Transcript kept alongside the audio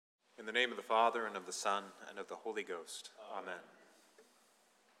the name of the Father, and of the Son, and of the Holy Ghost. Amen.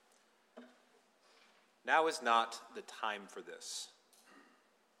 Now is not the time for this.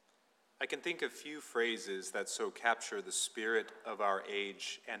 I can think of few phrases that so capture the spirit of our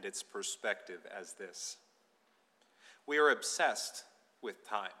age and its perspective as this. We are obsessed with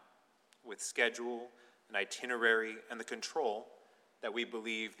time, with schedule and itinerary and the control that we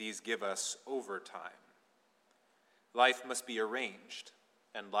believe these give us over time. Life must be arranged,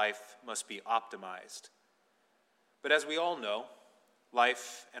 and life must be optimized. But as we all know,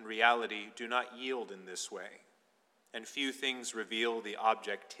 life and reality do not yield in this way, and few things reveal the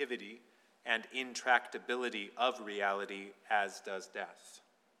objectivity and intractability of reality as does death.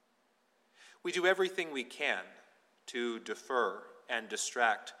 We do everything we can to defer and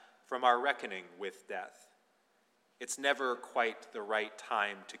distract from our reckoning with death. It's never quite the right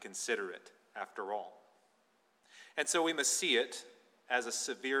time to consider it, after all. And so we must see it as a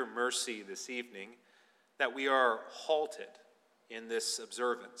severe mercy this evening that we are halted in this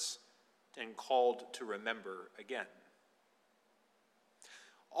observance and called to remember again.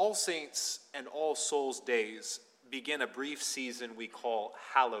 All Saints and All Souls Days begin a brief season we call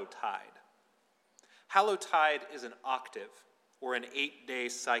Hallowtide. Hallowtide is an octave, or an 8-day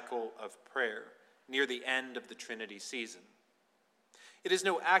cycle of prayer near the end of the Trinity season. It is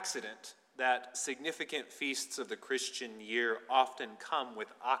no accident that significant feasts of the Christian year often come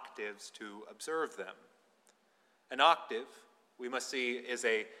with octaves to observe them. An octave, we must see, is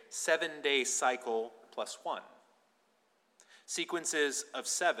a 7-day cycle plus one. Sequences of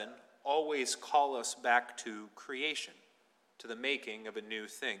 7 always call us back to creation, to the making of a new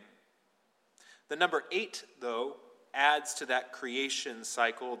thing. The number 8, though, adds to that creation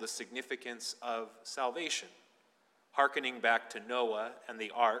cycle the significance of salvation, hearkening back to Noah and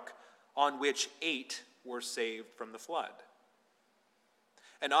the ark, on which 8 were saved from the flood.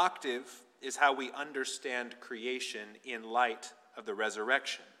 An octave is how we understand creation in light of the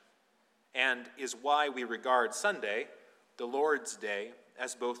resurrection, and is why we regard Sunday, the Lord's Day,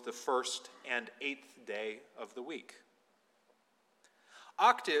 as both the first and 8th day of the week.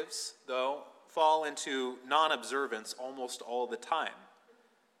 Octaves, though, fall into non-observance almost all the time.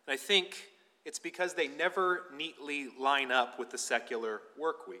 And I think it's because they never neatly line up with the secular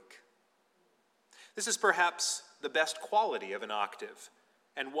work week. This is perhaps the best quality of an octave,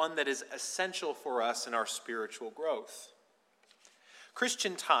 and one that is essential for us in our spiritual growth.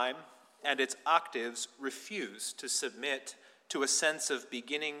 Christian time and its octaves refuse to submit to a sense of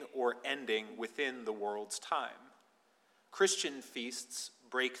beginning or ending within the world's time. Christian feasts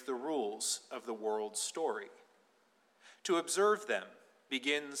break the rules of the world's story. To observe them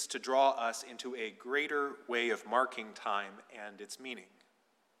begins to draw us into a greater way of marking time and its meaning.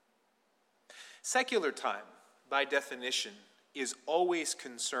 Secular time, by definition, is always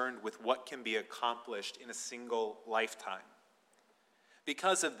concerned with what can be accomplished in a single lifetime.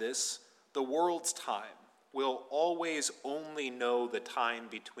 Because of this, the world's time will always only know the time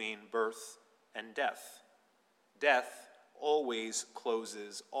between birth and death. Death always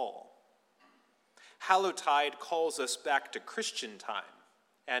closes all. Hallowtide calls us back to Christian time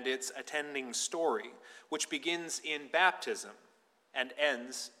and its attending story, which begins in baptism and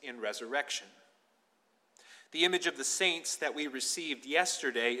ends in resurrection. The image of the saints that we received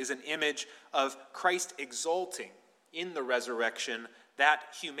yesterday is an image of Christ exalting in the resurrection that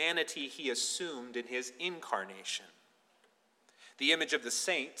humanity he assumed in his incarnation. The image of the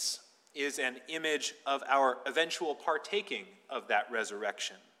saints is an image of our eventual partaking of that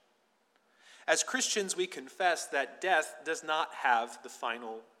resurrection. As Christians, we confess that death does not have the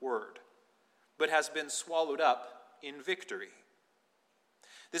final word, but has been swallowed up in victory.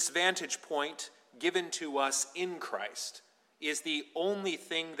 This vantage point given to us in Christ is the only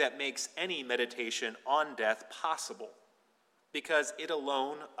thing that makes any meditation on death possible, because it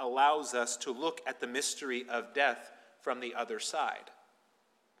alone allows us to look at the mystery of death from the other side.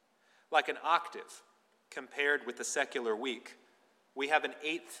 Like an octave, compared with the secular week, we have an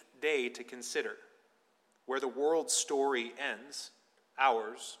 8th day to consider. Where the world's story ends,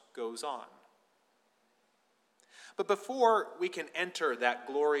 ours goes on. But before we can enter that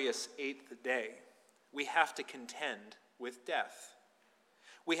glorious 8th day, we have to contend with death.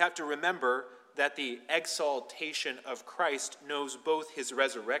 We have to remember that the exaltation of Christ knows both his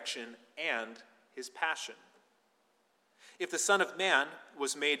resurrection and his passion. If the Son of Man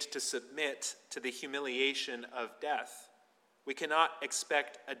was made to submit to the humiliation of death, we cannot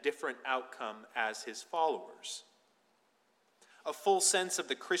expect a different outcome as his followers. A full sense of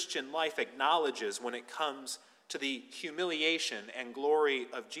the Christian life acknowledges, when it comes to the humiliation and glory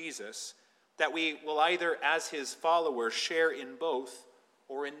of Jesus, that we will either, as his followers, share in both,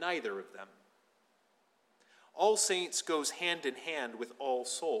 or in neither of them. All Saints goes hand in hand with All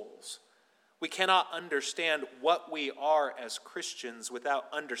Souls. We cannot understand what we are as Christians without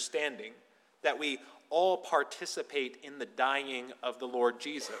understanding that we all participate in the dying of the Lord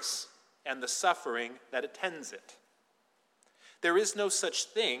Jesus and the suffering that attends it. There is no such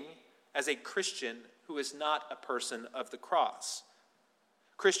thing as a Christian who is not a person of the cross.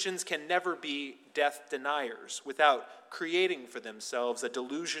 Christians can never be death deniers without creating for themselves a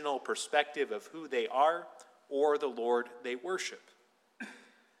delusional perspective of who they are or the Lord they worship.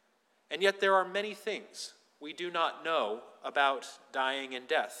 And yet there are many things we do not know about dying and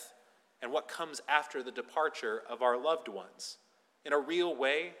death and what comes after the departure of our loved ones. In a real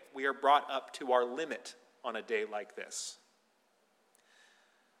way, we are brought up to our limit on a day like this.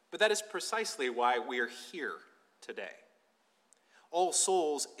 But that is precisely why we are here today. All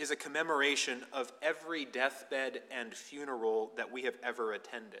Souls is a commemoration of every deathbed and funeral that we have ever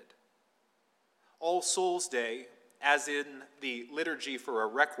attended. All Souls Day, as in the liturgy for a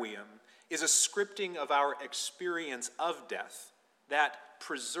requiem, is a scripting of our experience of death that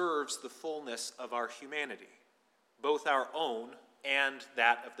preserves the fullness of our humanity, both our own and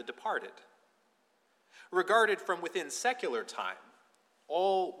that of the departed. Regarded from within secular time,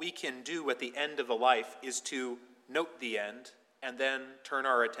 all we can do at the end of a life is to note the end and then turn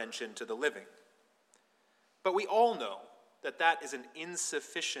our attention to the living. But we all know that that is an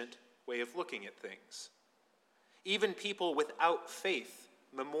insufficient way of looking at things. Even people without faith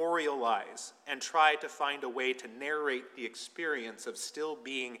memorialize and try to find a way to narrate the experience of still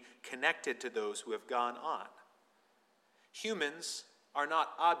being connected to those who have gone on. Humans are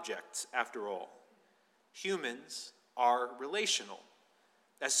not objects, after all. Humans are relational.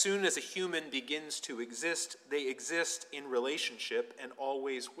 As soon as a human begins to exist, they exist in relationship and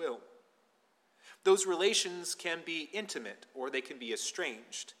always will. Those relations can be intimate or they can be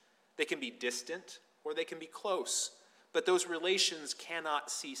estranged. They can be distant or they can be close, but those relations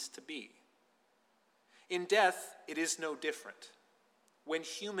cannot cease to be. In death, it is no different. When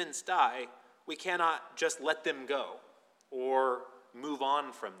humans die, we cannot just let them go or move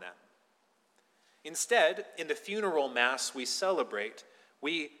on from them. Instead, in the funeral mass we celebrate,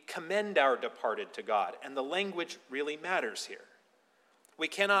 we commend our departed to God, and the language really matters here. We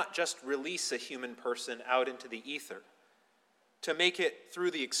cannot just release a human person out into the ether. To make it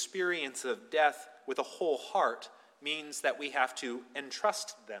through the experience of death with a whole heart means that we have to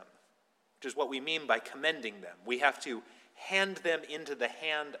entrust them, which is what we mean by commending them. We have to hand them into the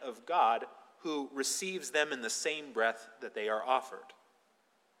hand of God, who receives them in the same breath that they are offered.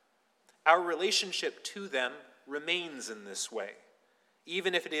 Our relationship to them remains in this way,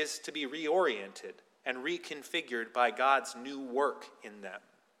 even if it is to be reoriented and reconfigured by God's new work in them.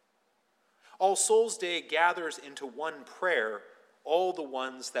 All Souls Day gathers into one prayer all the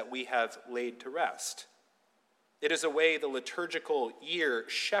ones that we have laid to rest. It is a way the liturgical year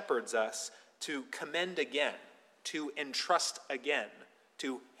shepherds us to commend again, to entrust again,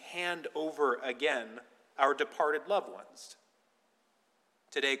 to hand over again our departed loved ones.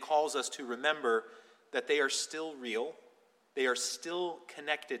 Today calls us to remember that they are still real, they are still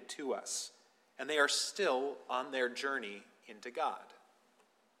connected to us, and they are still on their journey into God.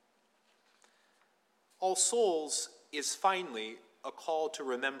 All Souls is finally a call to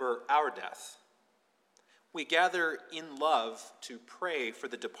remember our death. We gather in love to pray for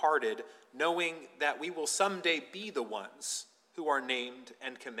the departed, knowing that we will someday be the ones who are named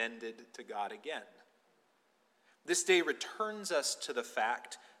and commended to God again. This day returns us to the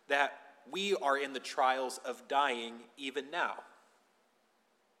fact that we are in the trials of dying even now,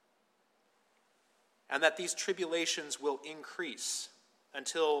 and that these tribulations will increase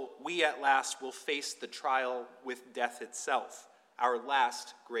until we at last will face the trial with death itself, our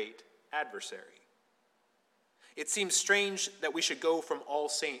last great adversary. It seems strange that we should go from all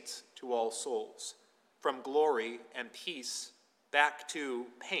saints to all souls, from glory and peace back to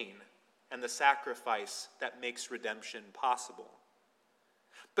pain and the sacrifice that makes redemption possible.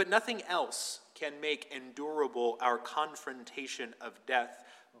 But nothing else can make endurable our confrontation of death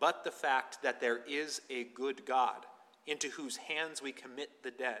but the fact that there is a good God into whose hands we commit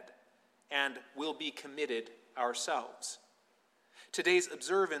the dead and will be committed ourselves. Today's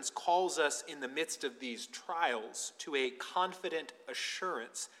observance calls us in the midst of these trials to a confident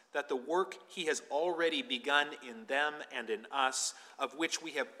assurance that the work he has already begun in them and in us, of which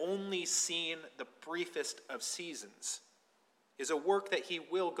we have only seen the briefest of seasons, is a work that he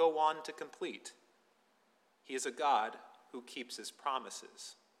will go on to complete. He is a God who keeps his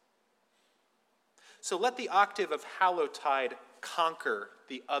promises. So let the octave of Hallowtide conquer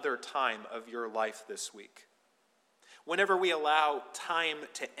the other time of your life this week. Whenever we allow time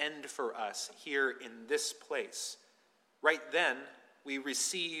to end for us here in this place, right then we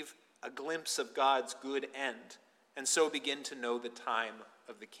receive a glimpse of God's good end, and so begin to know the time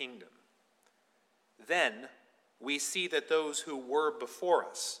of the kingdom. Then we see that those who were before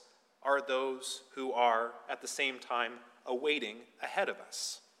us are those who are at the same time awaiting ahead of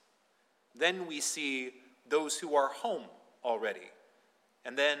us. Then we see those who are home already,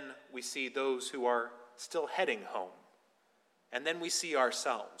 and then we see those who are still heading home, and then we see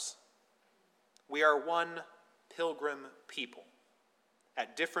ourselves. We are one pilgrim people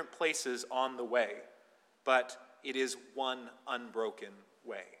at different places on the way, but it is one unbroken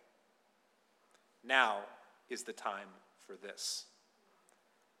way. Now is the time for this.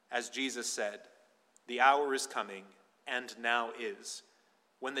 As Jesus said, the hour is coming, and now is,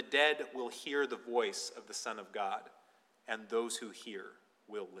 when the dead will hear the voice of the Son of God, and those who hear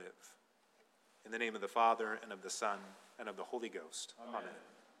will live. In the name of the Father, and of the Son, and of the Holy Ghost. Amen. Amen.